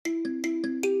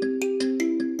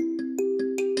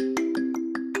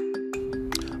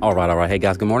All right. Hey,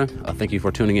 guys, good morning. Thank you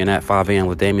for tuning in at 5 a.m.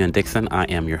 with Damian Dixon. I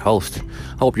am your host.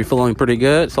 Hope you're feeling pretty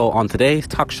good. So on today's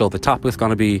talk show, the topic is going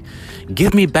to be,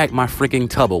 give me back my freaking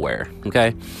Tupperware,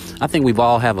 okay? I think we've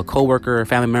all have a coworker,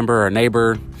 family member, or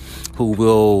neighbor who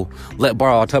will let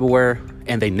borrow a Tupperware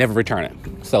and they never return it.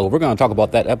 So we're going to talk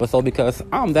about that episode because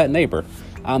I'm that neighbor.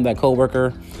 I'm that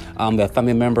coworker. I'm that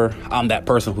family member. I'm that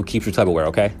person who keeps your Tupperware,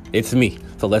 okay? It's me.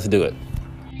 So let's do it.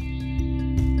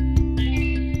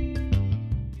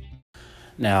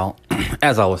 Now,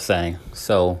 as I was saying,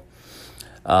 in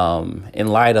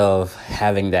light of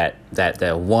having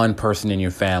that one person in your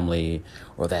family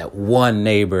or that one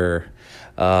neighbor,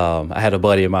 I had a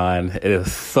buddy of mine. It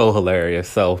is so hilarious.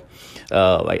 So,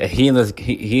 he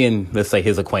and let's say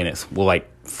his acquaintance were like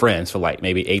friends for like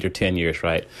maybe 8 or 10 years,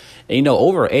 right? And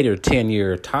over an 8 or 10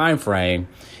 year time frame,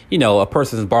 a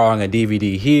person's borrowing a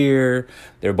DVD here,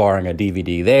 they're borrowing a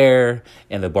DVD there,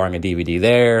 and they're borrowing a DVD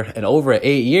there. And over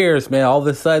 8 years, man, all of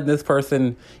a sudden this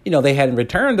person, they hadn't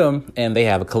returned them and they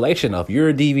have a collection of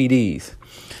your DVDs.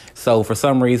 So for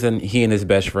some reason, he and his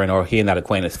best friend or he and that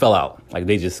acquaintance fell out. Like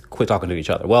they just quit talking to each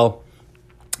other. Well,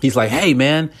 he's like, hey,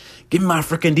 man, give me my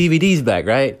freaking DVDs back,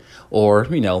 right? Or,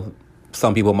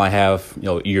 some people might have,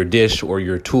 your dish or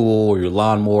your tool or your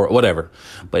lawnmower, or whatever.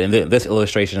 But in this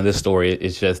illustration of this story,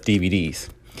 it's just DVDs.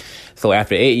 So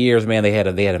after 8 years, man, they had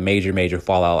a major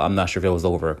fallout. I'm not sure if it was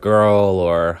over a girl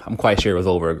or I'm quite sure it was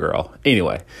over a girl.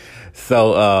 Anyway,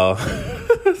 so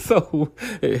so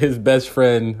his best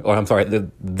friend, or I'm sorry,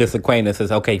 this acquaintance says,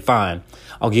 okay, fine,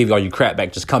 I'll give you all your crap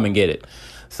back. Just come and get it.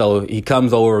 So he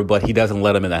comes over, but he doesn't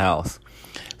let him in the house.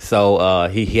 So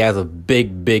he has a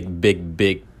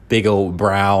big old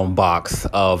brown box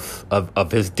of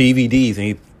his DVDs, and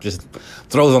he just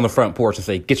throws it on the front porch and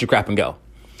say, get your crap and go.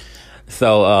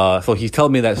 So he's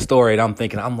telling me that story, and I'm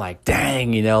like,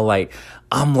 dang,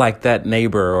 I'm like that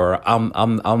neighbor, or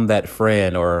I'm that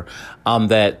friend, or I'm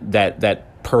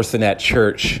that person at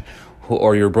church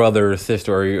or your brother or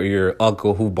sister or your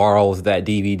uncle who borrows that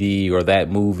DVD or that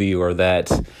movie or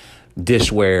that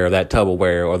dishware, or that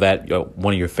Tupperware, or that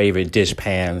one of your favorite dish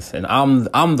pans, and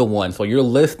I'm the one. So you're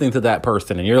listening to that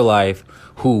person in your life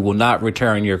who will not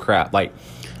return your crap. Like,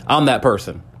 I'm that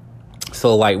person.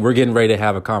 So we're getting ready to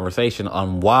have a conversation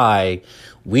on why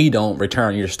we don't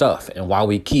return your stuff and why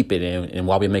we keep it and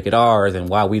why we make it ours and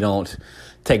why we don't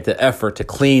take the effort to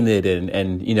clean it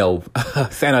and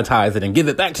sanitize it and give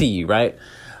it back to you, right?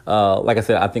 Like I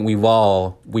said, I think we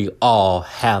all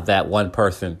have that one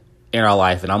person in our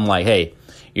life, and I'm like, hey,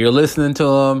 you're listening to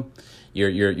them,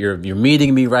 you're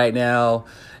meeting me right now.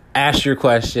 Ask your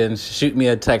questions. Shoot me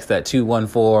a text at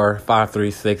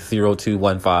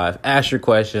 214-536-0215. Ask your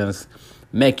questions,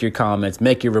 make your comments,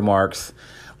 make your remarks.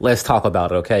 Let's talk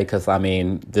about it, okay? Because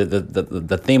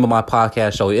the theme of my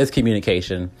podcast show is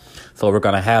communication, so we're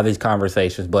gonna have these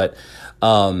conversations. But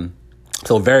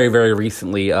so very, very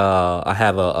recently, I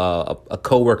have a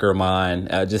coworker of mine,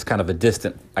 just kind of a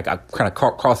distant, like I kind of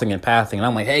crossing in passing, and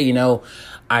I'm like, hey,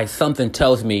 something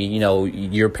tells me,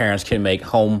 your parents can make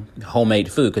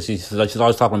homemade food, because she's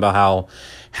always talking about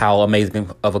how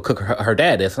amazing of a cook her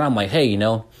dad is, and I'm like, hey,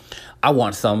 I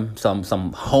want some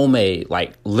homemade,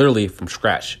 like literally from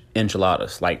scratch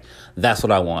enchiladas, like that's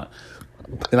what I want,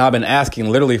 and I've been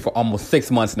asking literally for almost 6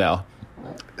 months now.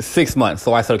 6 months.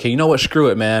 So I said, okay, you know what? Screw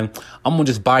it, man. I'm going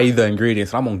to just buy you the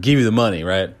ingredients and I'm going to give you the money.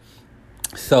 Right.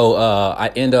 So, I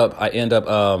end up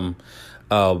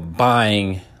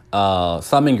buying,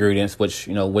 some ingredients, which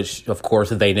of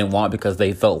course they didn't want because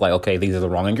they felt like, okay, these are the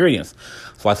wrong ingredients.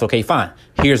 So I said, okay, fine.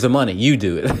 Here's the money. You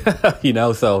do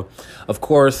it. So of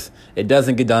course it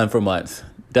doesn't get done for months.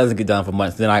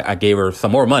 Then I gave her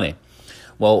some more money.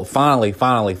 Well, finally,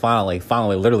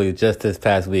 literally just this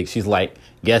past week, she's like,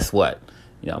 guess what?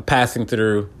 I'm passing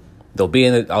through. They'll be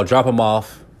in it. I'll drop them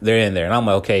off. They're in there, and I'm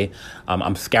like, okay.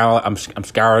 I'm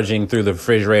scourging through the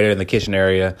refrigerator in the kitchen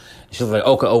area. She's like,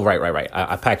 okay, oh right.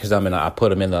 I packaged them and I put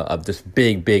them in this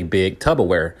big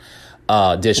Tupperware,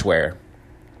 dishware.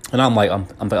 And I'm like, I'm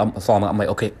like,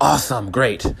 okay, awesome,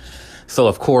 great. So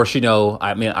of course,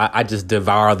 I just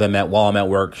devour them while I'm at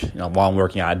work. While I'm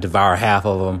working, I devour half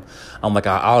of them. I'm like,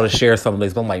 I ought to share some of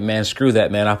these, but I'm like, man, screw that,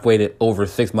 man. I've waited over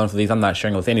 6 months for these. I'm not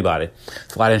sharing with anybody,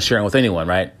 so I didn't share it with anyone,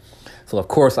 right? So of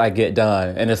course I get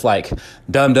done, and it's like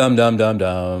dumb, like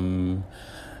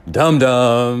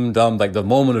the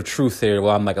moment of truth here.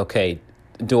 Well, I'm like, okay,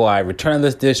 do I return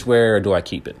this dishware or do I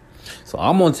keep it? So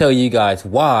I'm gonna tell you guys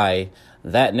why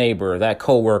that neighbor, that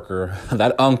coworker,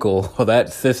 that uncle, or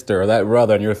that sister, or that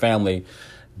brother in your family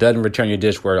doesn't return your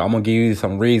dishware. I'm going to give you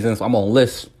some reasons. I'm going to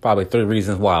list probably 3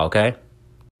 reasons why, okay?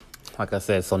 like I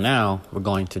said, so now we're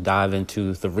going to dive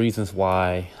into the reasons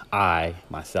why I,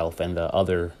 myself, and the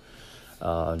other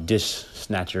dish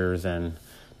snatchers and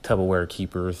Tupperware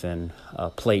keepers and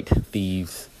plate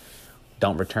thieves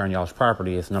don't return y'all's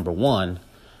property is number one,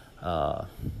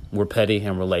 we're petty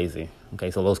and we're lazy. Okay,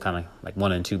 so those kind of like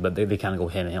 1 and 2, but they kind of go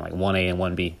hand in hand, like 1A and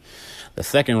 1B. The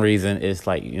second reason is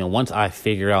like, once I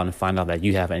figure out and find out that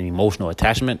you have an emotional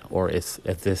attachment, or if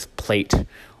this plate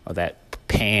or that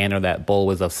pan or that bowl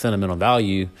is of sentimental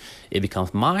value, it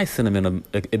becomes my sentimental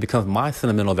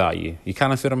value. You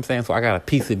kind of see what I'm saying? So I got a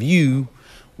piece of you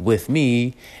with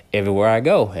me everywhere I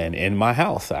go, and in my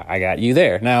house, I got you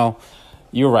there. Now,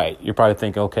 you're right. You're probably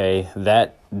thinking, okay,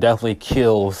 that definitely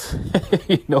kills,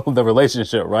 the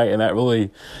relationship, right? And that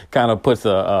really kind of puts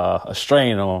a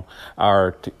strain on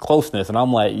our closeness. And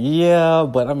I'm like, yeah,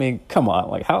 but I mean, come on.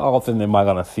 Like, how often am I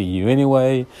going to see you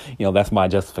anyway? That's my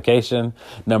justification.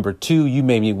 Number two, you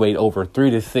made me wait over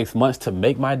 3 to 6 months to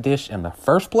make my dish in the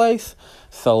first place.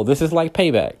 So this is like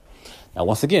payback. Now,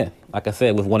 once again, like I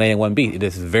said, with 1A and 1B, it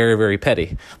is very, very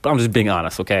petty. But I'm just being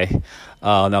honest, okay?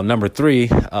 Now, number three,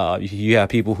 you have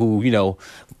people who,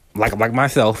 like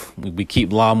myself, we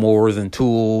keep lawnmowers and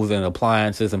tools and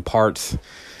appliances and parts.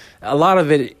 A lot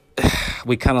of it,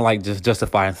 we kind of like just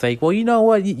justify and say, well, you know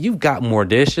what? You've got more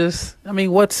dishes. I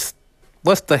mean, what's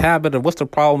the habit or what's the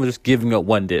problem with just giving up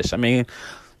one dish? I mean,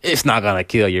 it's not going to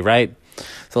kill you, right?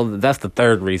 So that's the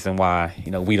third reason why,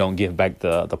 we don't give back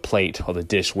the plate or the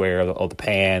dishware or the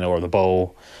pan or the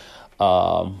bowl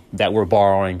that we're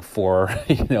borrowing for,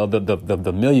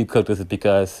 the meal you cooked. This is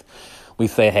because we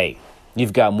say, hey,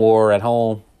 you've got more at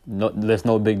home. No, there's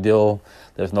no big deal.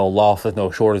 There's no loss. There's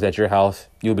no shortage at your house.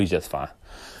 You'll be just fine.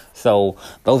 So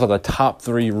those are the top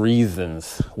 3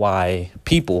 reasons why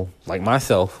people like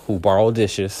myself who borrow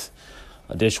dishes,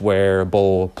 a dishware,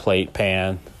 bowl, plate,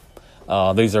 pan,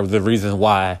 these are the reasons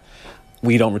why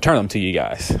we don't return them to you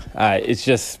guys. It's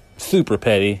just super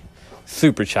petty,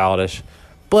 super childish,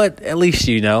 but at least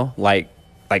like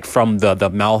from the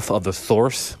mouth of the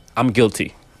source, I'm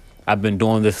guilty. I've been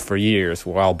doing this for years,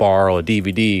 where I'll borrow a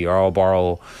DVD or I'll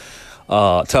borrow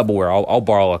Tupperware. I'll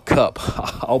borrow a cup.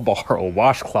 I'll borrow a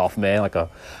washcloth, man, like a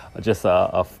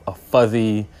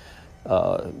fuzzy,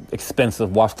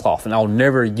 expensive washcloth, and I'll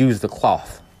never use the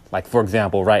cloth. Like, for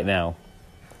example, right now,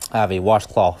 I have a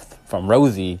washcloth from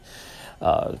Rosie.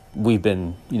 We've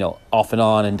been, off and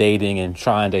on and dating and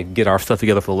trying to get our stuff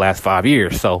together for the last 5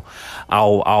 years. So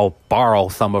I'll borrow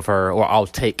some of her, or I'll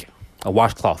take a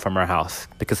washcloth from her house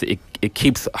because it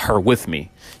keeps her with me.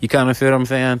 You kind of see what I'm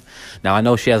saying? Now, I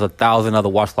know she has 1,000 other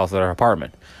washcloths at her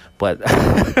apartment, but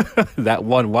that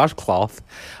one washcloth,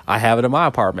 I have it in my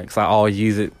apartment because I always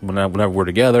use it whenever we're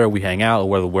together, we hang out, or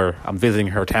whether I'm visiting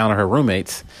her town or her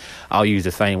roommates. I'll use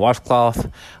the same washcloth.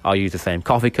 I'll use the same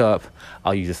coffee cup.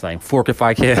 I'll use the same fork if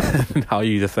I can. I'll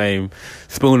use the same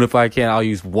spoon if I can. I'll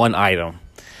use one item.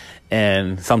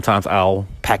 And sometimes I'll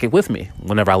pack it with me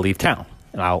whenever I leave town.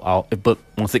 And but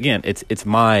once again, it's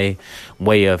my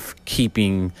way of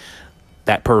keeping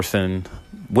that person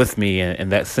with me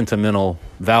and that sentimental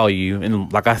value.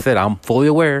 And like I said, I'm fully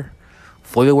aware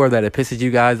that it pisses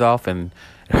you guys off and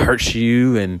it hurts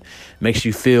you and makes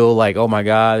you feel like, oh my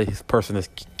God, this person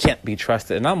can't be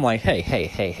trusted. And I'm like, hey,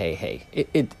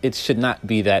 it should not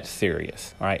be that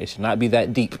serious. All right. It should not be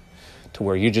that deep to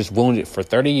where you're just wounded for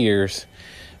 30 years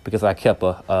because I kept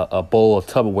a bowl of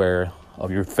Tupperware, of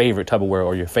your favorite Tupperware,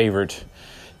 or your favorite,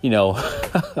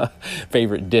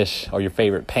 favorite dish, or your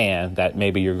favorite pan that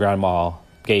maybe your grandma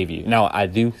gave you. Now, I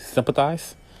do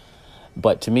sympathize,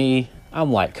 but to me,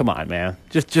 I'm like, come on, man,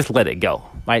 just let it go.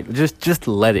 Right? Just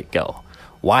let it go.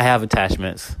 Why have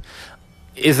attachments?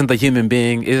 Isn't the human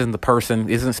being, isn't the person,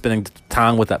 isn't spending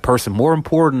time with that person more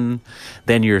important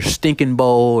than your stinking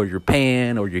bowl or your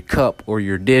pan or your cup or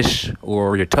your dish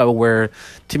or your Tupperware?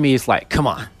 To me, it's like, come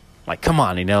on,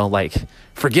 like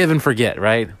forgive and forget,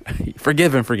 right?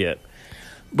 Forgive and forget.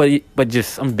 But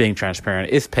just, I'm being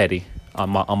transparent. It's petty on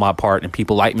my part, and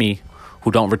people like me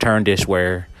who don't return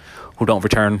dishware, who don't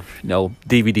return,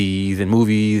 DVDs and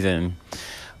movies and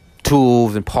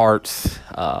tools and parts,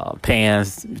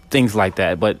 pans, things like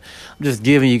that. But I'm just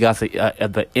giving you guys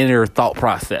the inner thought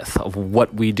process of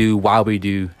what we do, why we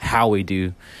do, how we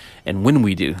do, and when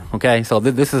we do. Okay, so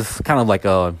this is kind of like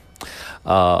a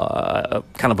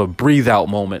kind of a breathe out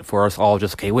moment for us all.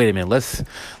 Just, okay, wait a minute,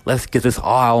 let's get this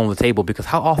all out on the table, because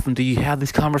how often do you have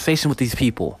this conversation with these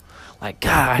people? Like,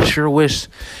 God, I sure wish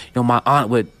my aunt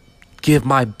would give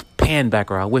my pan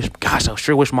back, or I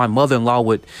sure wish my mother-in-law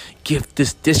would give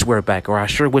this dishware back, or I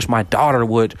sure wish my daughter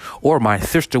would, or my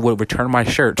sister would return my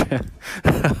shirt.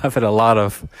 I've had a lot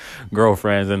of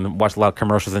girlfriends and watched a lot of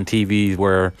commercials and TVs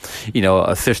where,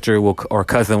 a sister or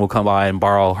cousin will come by and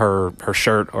borrow her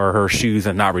shirt or her shoes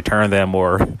and not return them,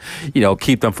 or,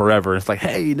 keep them forever. It's like,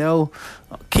 hey,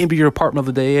 I came to your apartment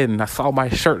the other day and I saw my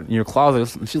shirt in your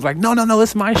closet. And she's like, no,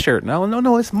 it's my shirt.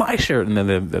 No, it's my shirt. And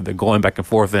then they're going back and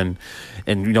forth, and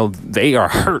they are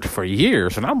hurt for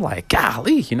years. And I'm like,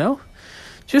 golly,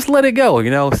 just let it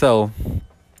go, So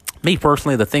me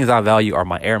personally, the things I value are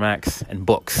my Air Max and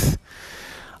books.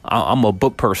 I'm a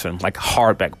book person, like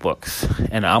hardback books.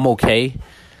 And I'm okay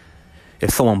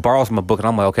if someone borrows my book and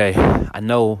I'm like, okay, I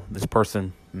know this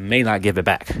person may not give it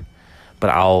back, but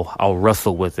I'll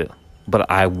wrestle with it.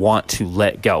 But I want to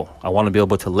let go. I want to be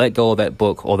able to let go of that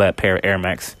book or that pair of Air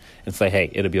Max and say, hey,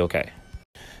 it'll be okay.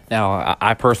 Now,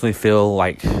 I personally feel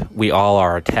like we all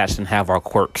are attached and have our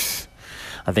quirks.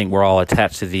 I think we're all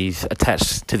attached to these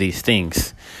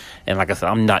things. And like I said,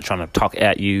 I'm not trying to talk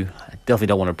at you. I definitely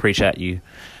don't want to preach at you.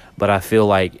 But I feel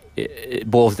like it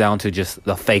boils down to just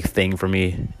the faith thing for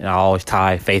me. And I always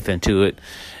tie faith into it.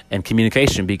 And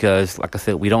communication, because like I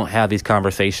said, we don't have these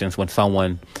conversations when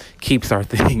someone keeps our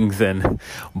things and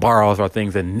borrows our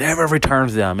things and never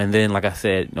returns them. And then, like I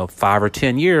said, 5 or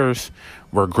 10 years,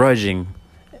 we're grudging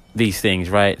these things,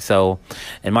 right? So,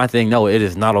 and my thing, no, it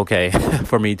is not okay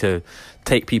for me to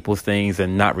take people's things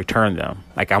and not return them.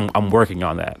 Like I'm working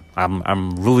on that.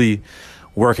 I'm really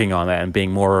working on that and being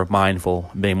more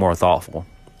mindful, being more thoughtful.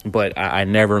 But I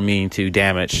never mean to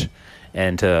damage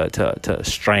and to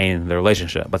strain the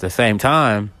relationship. But at the same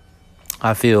time,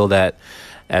 I feel that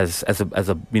as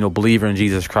a believer in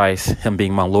Jesus Christ, Him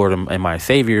being my Lord and my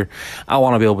Savior, I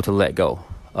want to be able to let go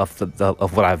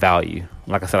of what I value.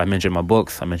 Like I said, I mentioned my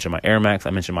books, I mentioned my Air Max, I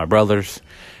mentioned my brothers,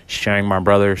 sharing my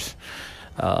brothers.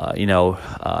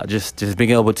 Just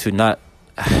being able to not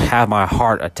have my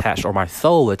heart attached or my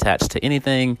soul attached to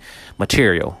anything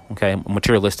material,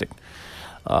 materialistic.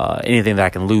 Anything that I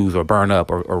can lose or burn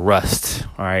up or rust.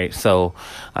 All right. So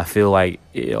I feel like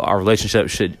our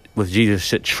relationship with Jesus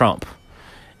should trump,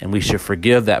 and we should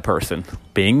forgive that person,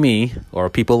 being me or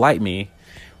people like me.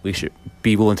 We should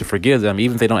be willing to forgive them,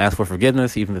 even if they don't ask for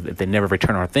forgiveness, even if they never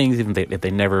return our things, even if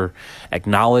they never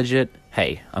acknowledge it.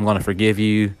 Hey, I'm going to forgive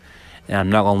you, and I'm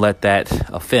not going to let that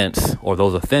offense or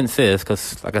those offenses,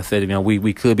 because like I said,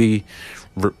 we could be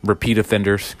repeat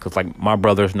offenders, because like my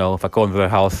brothers know, if I go into their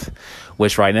house,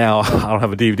 which right now I don't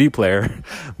have a DVD player,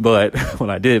 but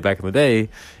when I did back in the day,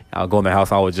 I'll go in the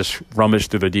house, I would just rummage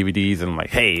through their DVDs and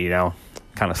like, hey,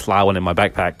 kind of slide one in my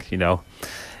backpack,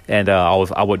 and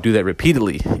I would do that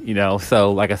repeatedly,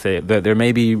 so like I said, there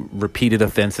may be repeated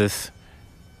offenses,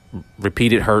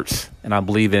 repeated hurts, and I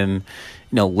believe in,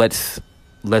 let's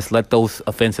let those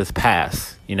offenses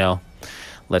pass,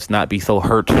 let's not be so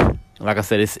hurt. Like I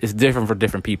said, it's different for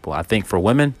different people. I think for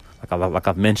women, like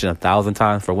I've mentioned 1,000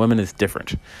 times, for women it's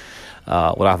different.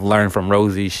 What I've learned from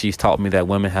Rosie, she's taught me that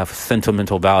women have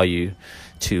sentimental value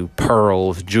to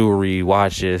pearls, jewelry,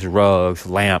 watches, rugs,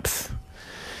 lamps.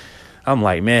 I'm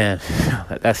like, man,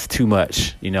 that's too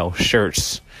much.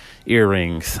 Shirts,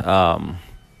 earrings. So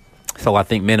I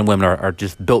think men and women are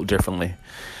just built differently.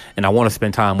 And I want to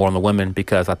spend time more on the women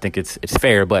because I think it's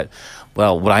fair. But,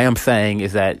 well, what I am saying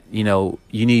is that, you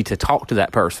need to talk to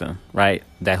that person, right?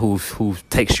 That who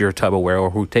takes your Tupperware or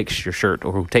who takes your shirt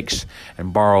or who takes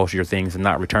and borrows your things and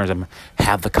not returns them.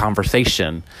 Have the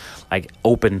conversation, like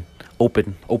open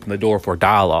the door for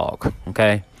dialogue.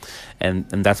 Okay. And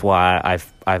that's why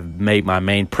I've made my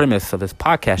main premise of this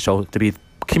podcast show to be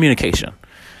communication.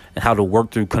 And how to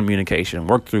work through communication,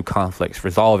 work through conflicts,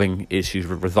 resolving issues,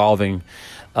 resolving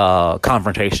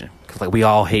confrontation. Because we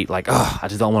all hate, I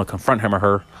just don't want to confront him or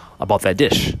her about that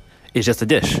dish. It's just a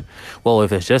dish. Well,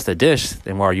 if it's just a dish,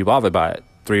 then why are you bothered by it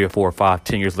 3 or 4 or 5,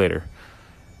 10 years later?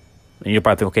 And you're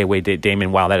probably thinking, okay, wait,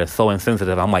 Damon, wow, that is so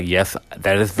insensitive. I'm like, yes,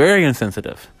 that is very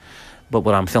insensitive. But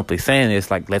what I'm simply saying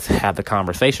is, let's have the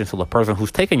conversation so the person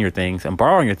who's taking your things and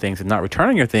borrowing your things and not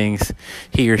returning your things,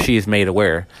 he or she is made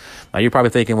aware. Now, you're probably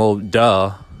thinking, well,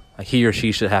 duh, he or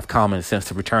she should have common sense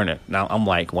to return it. Now, I'm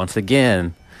like, once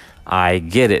again, I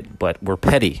get it, but we're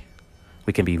petty.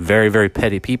 We can be very, very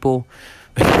petty people.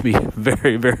 We can be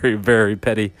very, very, very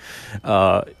petty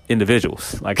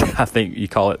individuals. I think you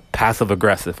call it passive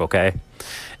aggressive, okay?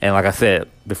 And like I said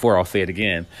before, I'll say it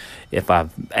again. If I've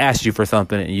asked you for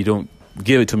something and you don't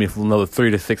give it to me for another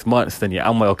 3 to 6 months, then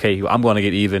I'm like, okay, I'm going to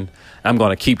get even. I'm going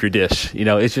to keep your dish.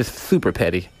 It's just super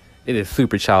petty. It is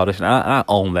super childish, and I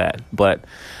own that. But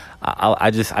I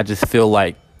just feel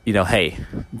like hey,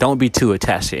 don't be too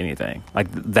attached to anything. Like,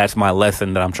 that's my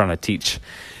lesson that I'm trying to teach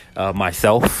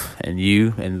myself and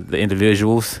you and the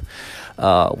individuals.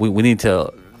 We need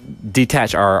to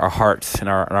detach our hearts and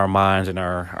our minds and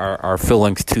our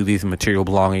feelings to these material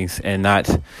belongings, and not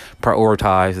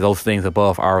prioritize those things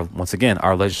above once again,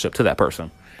 our relationship to that person,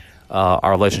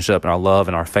 our relationship and our love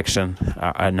and our affection,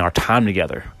 and our time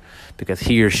together, because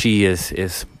he or she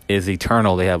is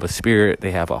eternal. They have a spirit,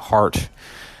 they have a heart.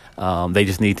 They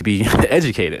just need to be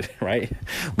educated, right?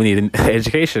 We need an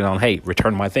education on, hey,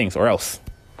 return my things or else.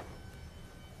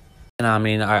 And I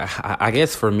mean, I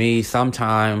guess for me,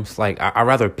 sometimes, like, I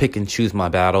rather pick and choose my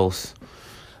battles.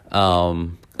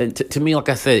 And to me, like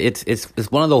I said,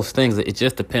 it's one of those things that it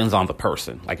just depends on the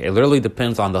person. Like, it literally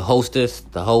depends on the hostess,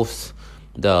 the host,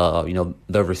 the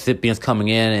recipients coming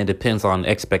in. It depends on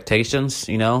expectations,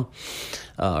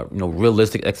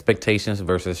 realistic expectations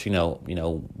versus,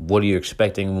 what are you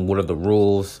expecting? What are the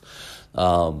rules?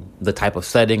 The type of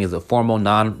setting, is it formal,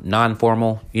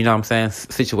 non-formal, you know what I'm saying?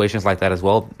 Situations like that as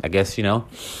well, I guess,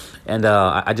 and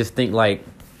I just think, like,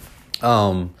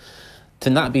 to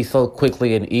not be so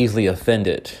quickly and easily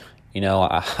offended,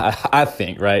 I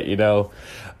think, right,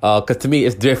 because to me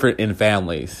it's different in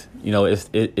families,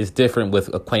 it's different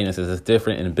with acquaintances, it's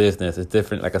different in business, it's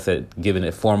different, like I said, giving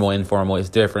it formal, informal, it's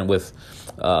different with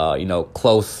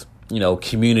close,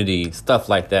 community, stuff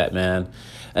like that, man.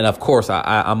 And of course,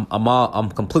 I'm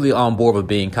completely on board with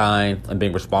being kind and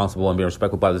being responsible and being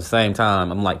respectful. But at the same time,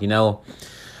 I'm like,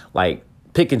 like,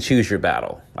 pick and choose your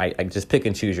battle. Like just pick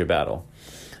and choose your battle.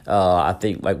 I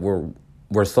think, like,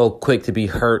 we're so quick to be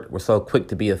hurt. We're so quick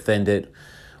to be offended.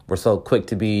 We're so quick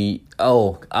to be,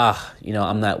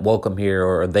 I'm not welcome here,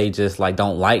 or they just, like,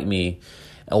 don't like me.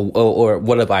 Or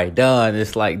what have I done?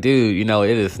 It's like, dude, it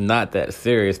is not that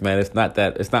serious, man. It's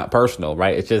not personal,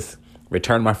 right? It's just,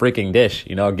 return my freaking dish,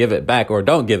 give it back, or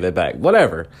don't give it back,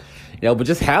 whatever, but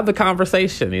just have the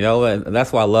conversation, and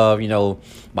that's why I love,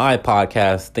 my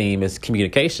podcast theme is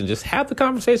communication. Just have the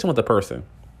conversation with the person.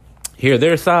 Hear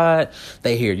their side,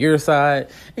 they hear your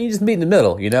side, and you just meet in the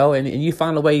middle, and you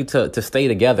find a way to stay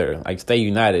together, like stay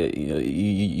united.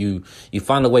 You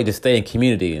find a way to stay in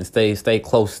community and stay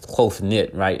close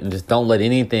knit, right? And just don't let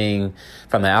anything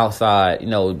from the outside,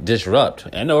 disrupt,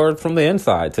 and or from the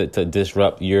inside to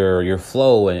disrupt your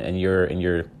flow and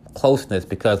your closeness.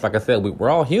 Because, like I said, we're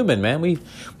all human, man. We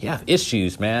have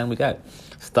issues, man. We got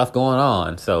stuff going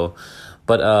on. So,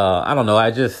 but I don't know.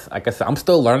 Like I said, I'm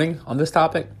still learning on this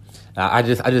topic. I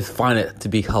just find it to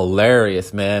be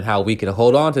hilarious, man, how we can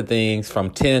hold on to things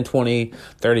from 10, 20,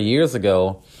 30 years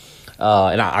ago.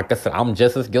 And like I said, I'm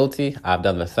just as guilty. I've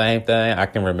done the same thing. I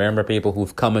can remember people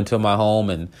who've come into my home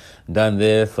and done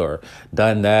this or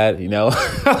done that,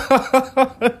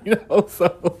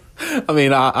 so, I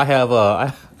mean,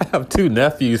 I have two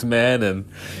nephews, man, and,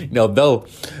 they'll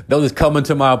just come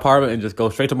into my apartment and just go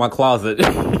straight to my closet,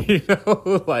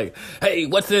 like, hey,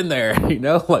 what's in there?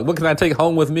 Like, what can I take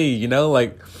home with me?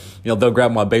 Like, they'll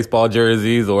grab my baseball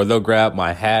jerseys, or they'll grab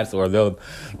my hats, or they'll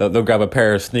grab a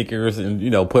pair of sneakers and,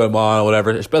 put them on or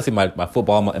whatever, especially my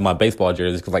football and my baseball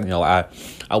jerseys. Cause, like,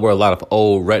 I wear a lot of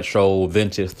old retro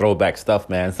vintage throwback stuff,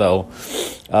 man. So,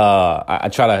 I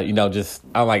try to,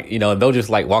 I'm like, they'll just,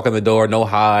 like, walk in the door, no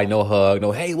hi, no hug,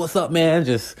 no, hey, what's up, man?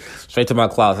 Just straight to my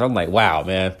closet. I'm like, wow,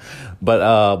 man.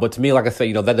 But to me, like I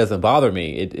said, that doesn't bother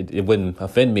me. It wouldn't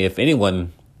offend me if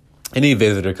any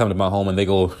visitor come to my home and they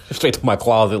go straight to my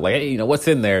closet, like, hey, what's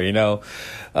in there, it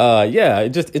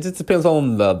just depends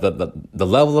on the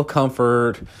level of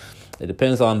comfort. It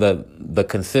depends on the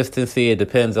consistency. It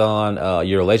depends on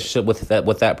your relationship with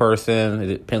that person. It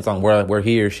depends on where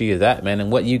he or she is at, man,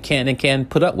 and what you can and can't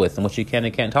put up with and what you can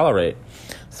and can't tolerate.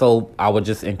 So I would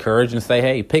just encourage and say,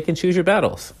 hey, pick and choose your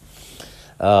battles.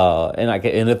 And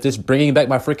if this bringing back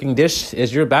my freaking dish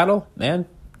is your battle, man,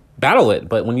 battle it.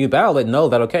 But when you battle it, know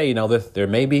that, okay, there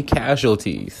may be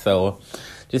casualties. So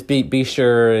just be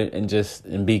sure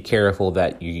and be careful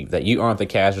that you aren't the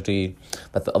casualty,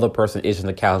 that the other person isn't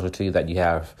the casualty, that you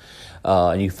have,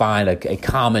 and you find a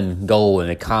common goal and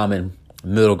a common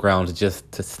middle ground to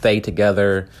stay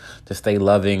together, to stay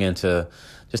loving, and to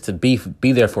be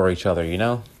there for each other,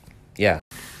 Yeah.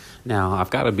 Now, I've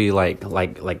got to be like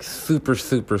super,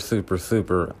 super, super,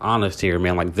 super honest here,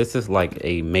 man. Like, this is like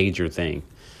a major thing.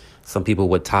 Some people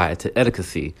would tie it to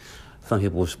etiquette. Some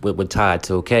people would tie it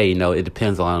to, okay, it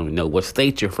depends on, what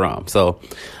state you're from. So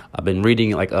I've been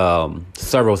reading like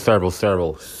several,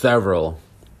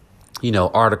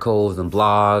 articles and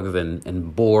blogs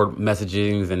and board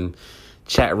messagings and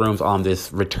chat rooms on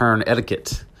this return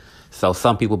etiquette. So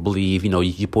some people believe, you're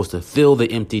supposed to fill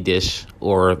the empty dish,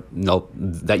 or,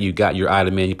 that you got your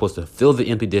item in. You're supposed to fill the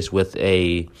empty dish with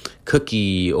a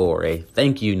cookie or a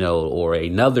thank you note or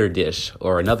another dish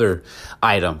or another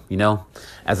item,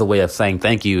 as a way of saying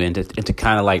thank you, and to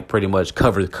kind of like pretty much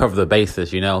cover the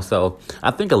bases, So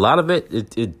I think a lot of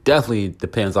it definitely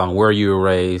depends on where you were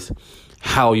raised,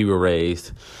 how you were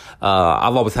raised.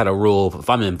 I've always had a rule: if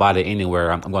I'm invited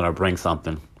anywhere, I'm going to bring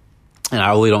something. And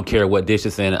I really don't care what dish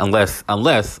it's in, unless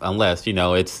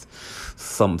it's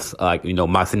some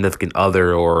my significant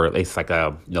other, or it's like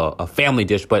a family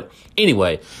dish. But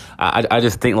anyway, I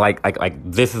just think like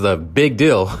this is a big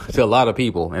deal to a lot of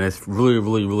people, and it's really,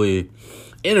 really, really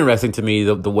interesting to me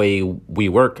the way we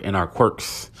work and our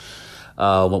quirks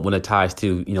when it ties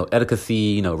to etiquette,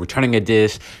 returning a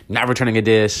dish, not returning a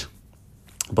dish.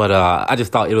 But I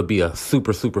just thought it would be a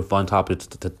super, super fun topic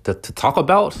to talk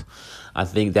about. I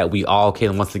think that we all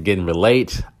can, once again,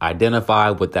 relate, identify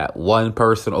with that one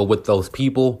person or with those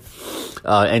people.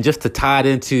 And just to tie it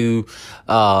into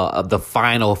the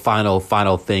final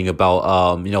thing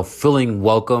about, feeling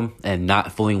welcome and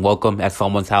not feeling welcome at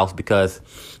someone's house. Because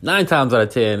 9 times out of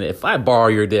 10, if I borrow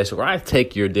your dish or I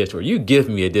take your dish or you give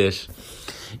me a dish,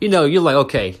 you're like,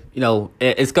 okay,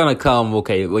 it's going to come.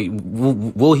 Okay, wait,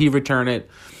 will he return it?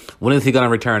 When is he going to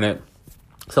return it?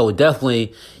 So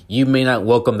definitely, you may not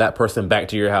welcome that person back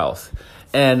to your house.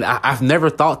 And I've never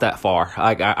thought that far.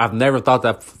 I've never thought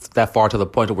that far, to the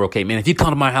point of where, okay, man, if you come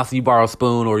to my house and you borrow a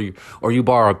spoon or you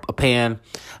borrow a pan,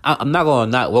 I'm not going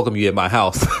to not welcome you at my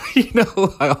house. I'm going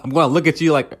to look at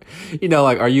you like,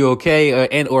 are you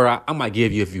okay? Or I might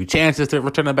give you a few chances to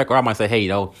return it back, or I might say, hey,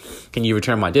 can you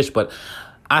return my dish? But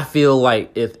I feel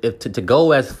like if to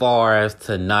go as far as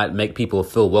to not make people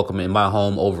feel welcome in my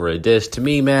home over a dish, to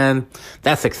me, man,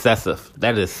 that's excessive.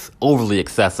 That is overly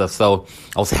excessive. So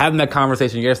I was having that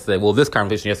conversation yesterday. Well, this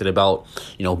conversation yesterday about,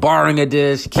 borrowing a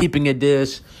dish, keeping a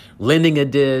dish, lending a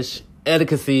dish,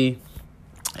 etiquette,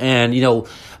 and,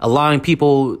 allowing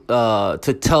people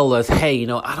to tell us, hey,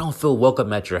 I don't feel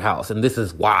welcome at your house, and this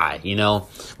is why,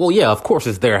 Well, yeah, of course,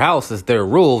 it's their house, it's their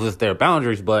rules, it's their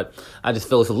boundaries, but I just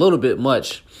feel it's a little bit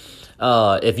much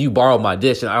if you borrow my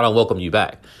dish and I don't welcome you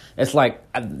back. It's like,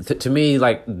 to me,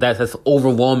 like, that's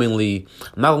overwhelmingly,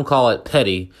 I'm not going to call it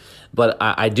petty, but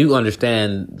I do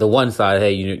understand the one side,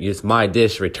 hey, it's my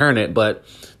dish, return it, but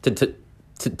to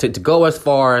go as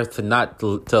far as to not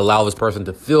to allow this person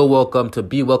to feel welcome, to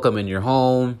be welcome in your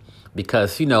home,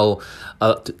 because,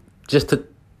 just to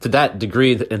that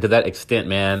degree and to that extent,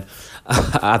 man,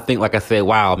 I think, like I said,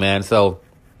 wow, man. So,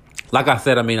 like I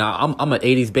said, I mean, I'm an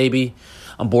 80s baby.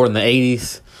 I'm born in the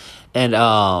 80s. And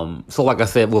so, like I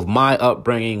said, with my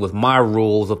upbringing, with my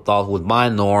rules of thought, with my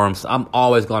norms, I'm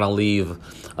always going to leave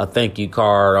a thank you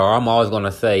card, or I'm always going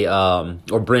to say,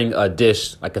 or bring a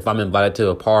dish. Like if I'm invited to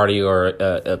a party or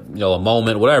a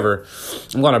moment, whatever,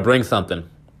 I'm going to bring something.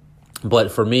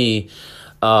 But for me,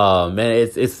 man,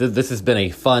 this has been a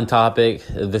fun topic.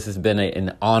 This has been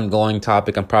an ongoing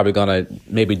topic. I'm probably going to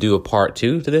maybe do a part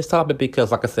 2 to this topic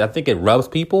because, like I said, I think it rubs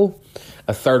people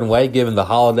a certain way, given the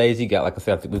holidays. You got, like I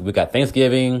said, we got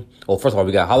Thanksgiving. Well, first of all,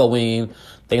 we got Halloween,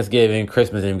 Thanksgiving,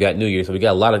 Christmas, and we got New Year. So we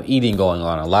got a lot of eating going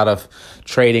on, a lot of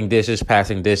trading dishes,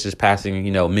 passing meals,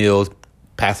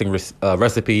 passing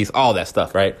recipes, all that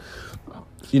stuff, right?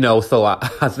 So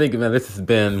I think, man, this has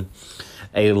been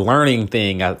a learning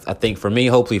thing, I think, for me,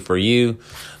 hopefully for you.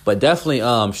 But definitely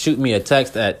shoot me a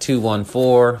text at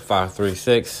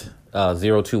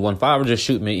 214-536-0215, or just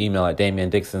shoot me an email at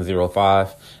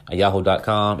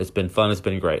DamianDixon05@yahoo.com. It's been fun. It's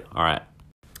been great. All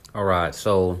right.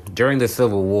 So during the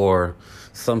Civil War,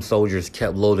 some soldiers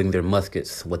kept loading their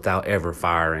muskets without ever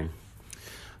firing.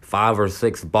 5 or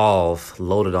 6 balls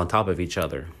loaded on top of each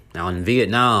other. Now, in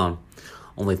Vietnam,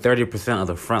 only 30% of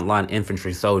the frontline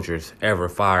infantry soldiers ever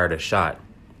fired a shot.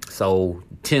 So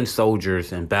 10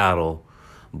 soldiers in battle,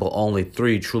 but only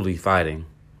 3 truly fighting.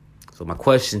 So my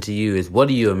question to you is, what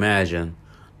do you imagine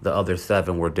the other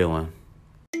 7 were doing?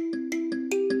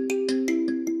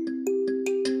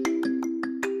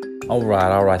 All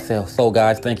right. So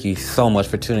guys, thank you so much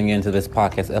for tuning into this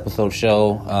podcast episode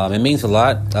show. It means a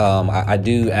lot. I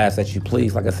do ask that you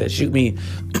please, like I said, shoot me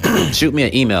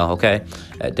an email, okay,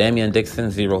 at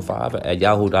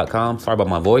DamianDixon05@yahoo.com. Sorry about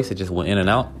my voice. It just went in and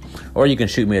out. Or you can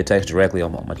shoot me a text directly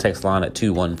on my text line at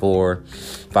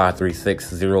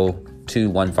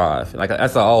 214-536-0215. Like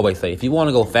that's what I always say. If you want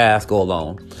to go fast, go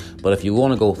alone. But if you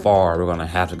want to go far, we're going to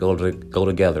have to go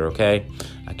together, okay?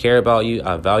 I care about you.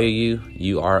 I value you.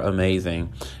 You are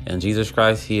amazing. And Jesus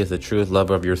Christ, He is the truest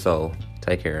lover of your soul.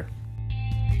 Take care.